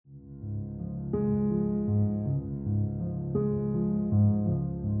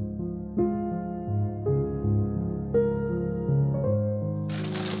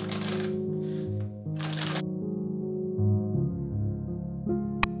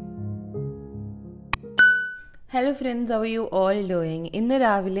Hello friends, how are you all doing? In the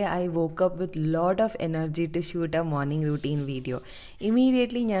Ravile, I woke up with lot of energy to shoot a morning routine video.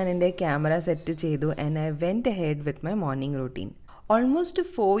 Immediately, I set the camera set and I went ahead with my morning routine. Almost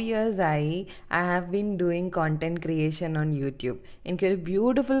 4 years I have been doing content creation on YouTube. It's a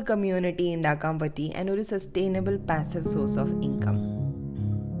beautiful community in Dakampati and a sustainable passive source of income.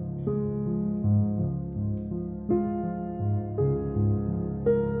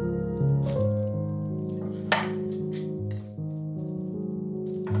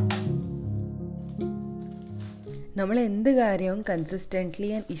 നമ്മൾ എന്ത് കാര്യവും consistently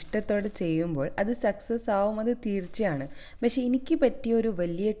and ഇഷ്ടത്തോടെ ചെയ്യുമ്പോൾ അത് success ആവും, അത് തീർച്ചയാണ്. പക്ഷേ എനിക്ക് പറ്റിയ ഒരു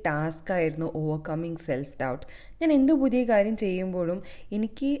വലിയ ടാസ്ക് ആയിരുന്നു ഓവർകമ്മിങ് സെൽഫ് ഡൗട്ട്. ഞാൻ എന്ത് പുതിയ കാര്യം ചെയ്യുമ്പോഴും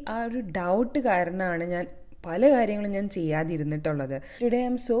എനിക്ക് ആ ഒരു ഡൗട്ട് കാരണമാണ് ഞാൻ പല കാര്യങ്ങളും ഞാൻ ചെയ്യാതിരുന്നിട്ടുള്ളത്. Today I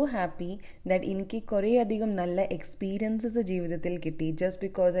M so happy that എനിക്ക് കുറേയധികം നല്ല എക്സ്പീരിയൻസസ് ജീവിതത്തിൽ കിട്ടി just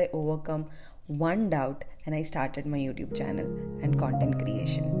because I overcome one doubt and I started my YouTube channel and content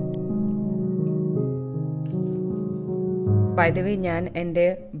creation. By the way, I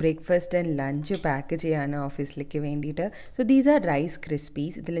have breakfast and lunch pack in office. So these are Rice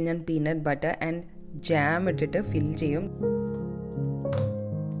Krispies. I have peanut butter and jam to fill.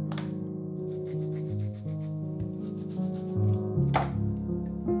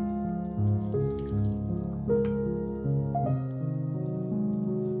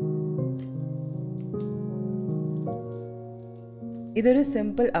 This is a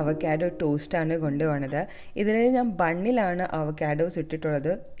simple avocado toast. This is a bun avocado.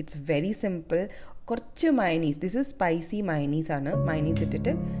 It's very simple. Mayonnaise. This is spicy mayonnaise. Mayonnaise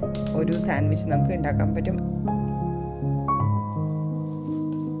is a sandwich.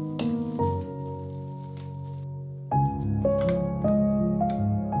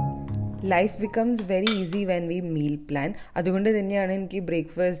 Life becomes very easy when we meal plan. അതുകൊണ്ട് തന്നെയാണ് എനിക്ക്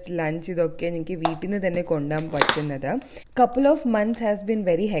breakfast lunch ഇതൊക്കെ എനിക്ക് വീട്ടിൽ നിന്ന് തന്നെ കൊണ്ടുപോകാൻ പറ്റുന്നത്. Couple of months has been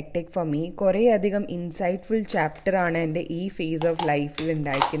very hectic for me. കുറേ അധികം ഇൻസൈറ്റ്ഫുൾ ചാപ്റ്റർ ആണ് എൻ്റെ ഈ ഫേസ് ഓഫ് ലൈഫിൽ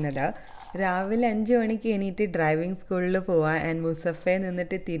ഉണ്ടായിരിക്കുന്നത്. രാവിലെ 5 മണിക്ക് എണീറ്റ് ഡ്രൈവിംഗ് സ്കൂളിൽ പോവുക ആൻഡ് മുസഫയിൽ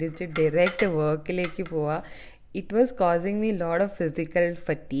നിന്നിട്ട് തിരിച്ച് ഡയറക്റ്റ് വർക്കിലേക്ക് പോവുക. It was causing me a lot of physical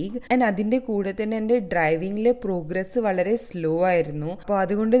fatigue and adinte koode thanne ende driving le progress valare slow aayirunnu appo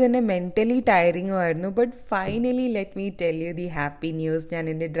adukonde thanne mentally tiring aayirunnu. But finally, let me tell you the happy news.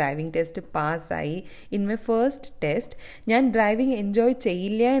 Njan ende driving test pass aayi. In my first test njan driving enjoy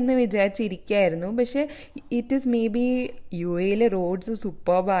cheyilla ennu vicharichirikkaayirunnu, പക്ഷേ it is maybe UAE le roads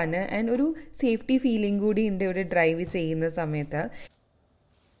superb aanu and oru safety feeling koodi inde ivide drive cheyyunna samayathu.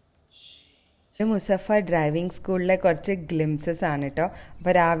 മുസഫ driving സ്കൂളിലെ കുറച്ച് glimpses ആണ് കേട്ടോ.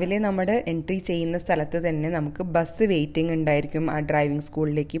 അപ്പോൾ രാവിലെ നമ്മുടെ entry ചെയ്യുന്ന സ്ഥലത്ത് തന്നെ നമുക്ക് ബസ് വെയിറ്റിംഗ് ഉണ്ടായിരിക്കും ആ ഡ്രൈവിംഗ്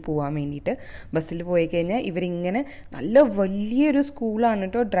സ്കൂളിലേക്ക് പോകാൻ വേണ്ടിയിട്ട്. ബസ്സിൽ പോയി കഴിഞ്ഞാൽ ഇവരിങ്ങനെ നല്ല വലിയൊരു സ്കൂളാണ്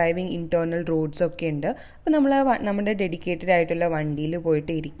കേട്ടോ. ഡ്രൈവിംഗ് ഇൻറ്റേർണൽ റോഡ്സ് ഒക്കെ ഉണ്ട്. അപ്പോൾ നമ്മൾ നമ്മുടെ ഡെഡിക്കേറ്റഡ് ആയിട്ടുള്ള വണ്ടിയിൽ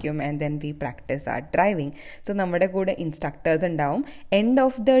പോയിട്ട് ഇരിക്കും ആൻഡ് ദെൻ വി പ്രാക്ടീസ് ആ ഡ്രൈവിംഗ്. സോ നമ്മുടെ കൂടെ ഇൻസ്ട്രക്ടേഴ്സ് ഉണ്ടാവും. എൻഡ്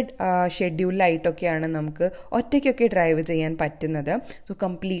ഓഫ് ദ ഷെഡ്യൂളിലായിട്ടൊക്കെയാണ് നമുക്ക് ഒറ്റയ്ക്കൊക്കെ ഡ്രൈവ് ചെയ്യാൻ പറ്റുന്നത്. സോ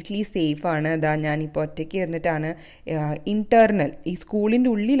കംപ്ലീറ്റ്ലി സേഫ് ആണ്. ഞാനിപ്പോൾ ഒറ്റയ്ക്ക് ഇരുന്നിട്ടാണ് ഇൻറ്റേർണൽ ഈ സ്കൂളിൻ്റെ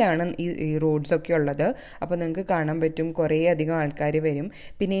ഉള്ളിലാണ് ഈ റോഡ്സൊക്കെ ഉള്ളത്. അപ്പോൾ നിങ്ങൾക്ക് കാണാൻ പറ്റും കുറേ അധികം ആൾക്കാർ വരും.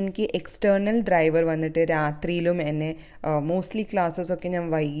 പിന്നെ എനിക്ക് എക്സ്റ്റേർണൽ ഡ്രൈവർ വന്നിട്ട് രാത്രിയിലും എന്നെ മോസ്റ്റ്ലി ക്ലാസ്സസൊക്കെ ഞാൻ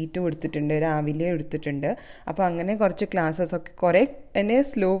വൈകിട്ടും എടുത്തിട്ടുണ്ട്, രാവിലെ എടുത്തിട്ടുണ്ട്. അപ്പോൾ അങ്ങനെ കുറച്ച് ക്ലാസ്സസൊക്കെ കുറേ എന്നെ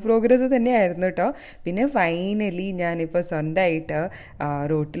സ്ലോ പ്രോഗ്രസ് തന്നെയായിരുന്നു കേട്ടോ. പിന്നെ ഫൈനലി ഞാനിപ്പോൾ സ്വന്തമായിട്ട്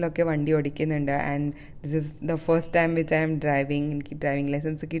റോട്ടിലൊക്കെ വണ്ടി ഓടിക്കുന്നുണ്ട് and this is the first time which I M driving. എനിക്ക് ഡ്രൈവിംഗ്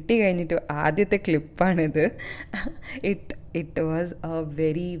ലൈസൻസ് കിട്ടി കഴിഞ്ഞിട്ട് ആദ്യത്തെ ക്ലിപ്പാണിത്. It was A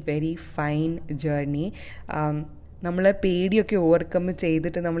very very fine journey. നമ്മൾ പേടിയൊക്കെ ഓവർകം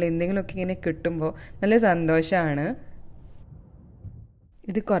ചെയ്തിട്ട് നമ്മൾ എന്തെങ്കിലുമൊക്കെ ഇങ്ങനെ കിട്ടുമ്പോൾ നല്ല സന്തോഷമാണ്.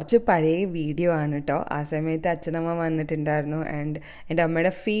 ഇത് കുറച്ച് പഴയ വീഡിയോ ആണ് കേട്ടോ. ആ സമയത്ത് അച്ഛനമ്മ വന്നിട്ടുണ്ടായിരുന്നു ആൻഡ് എൻ്റെ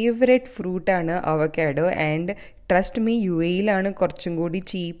അമ്മയുടെ ഫേവറേറ്റ് ഫ്രൂട്ടാണ് അവക്കാഡോ. ആൻഡ് ട്രസ്റ്റ് മീ, UAEയിലാണ് കുറച്ചും കൂടി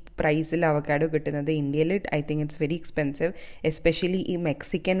ചീപ്പ് പ്രൈസിൽ അവക്കാഡോ കിട്ടുന്നത്. ഇന്ത്യയിൽ I think it's very expensive, especially ഈ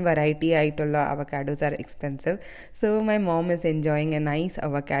മെക്സിക്കൻ വെറൈറ്റി ആയിട്ടുള്ള avocados R expensive. So my mom is enjoying A nice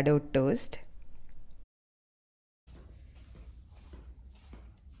avocado toast.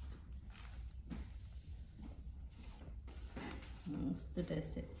 to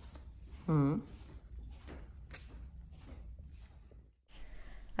test it.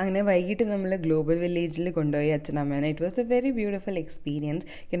 അങ്ങനെ വൈകിട്ട് നമ്മൾ ഗ്ലോബൽ വില്ലേജിൽ കൊണ്ടുപോയി അച്ഛനമ്മേനെ. It was A very beautiful experience.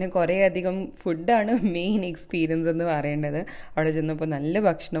 പിന്നെ കുറേ അധികം ഫുഡാണ് മെയിൻ എക്സ്പീരിയൻസ് എന്ന് പറയേണ്ടത്. അവിടെ ചെന്നപ്പോൾ നല്ല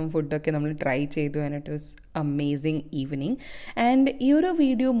ഭക്ഷണം ഫുഡൊക്കെ നമ്മൾ ട്രൈ ചെയ്തു and it was amazing evening. And ഈ ഒരു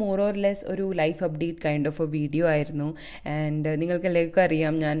വീഡിയോ മോർ ഓർ ലെസ് ഒരു life update kind of A video ആയിരുന്നു. ആൻഡ് നിങ്ങൾക്ക് എല്ലാവർക്കും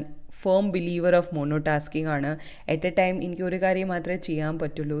അറിയാം ഞാൻ ഫേം ബിലീവർ ഓഫ് മോണോടാസ്കിങ് ആണ്. അറ്റ് എ ടൈം എനിക്ക് ഒരു കാര്യം മാത്രമേ ചെയ്യാൻ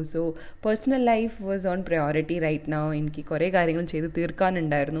പറ്റുള്ളൂ. So personal life was on priority right now. എനിക്ക് കുറേ കാര്യങ്ങൾ ചെയ്ത്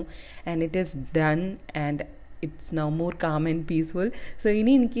തീർക്കാനുണ്ടായിരുന്നു. And it is done and it's now more calm and peaceful. So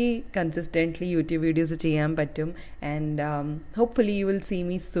ഇനി എനിക്ക് consistently YouTube videos ചെയ്യാൻ പറ്റും. And hopefully you will see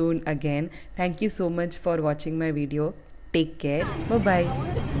me soon again. Thank you so much for watching my video. Take care. Bye-bye.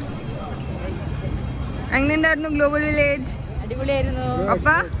 എങ്ങനെയുണ്ടായിരുന്നു global village? അടിപൊളിയായിരുന്നു. അപ്പ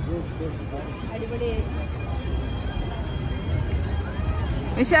അടിപൊളിയായി.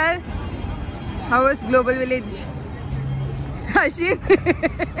 Vishal, how was global village? Hashim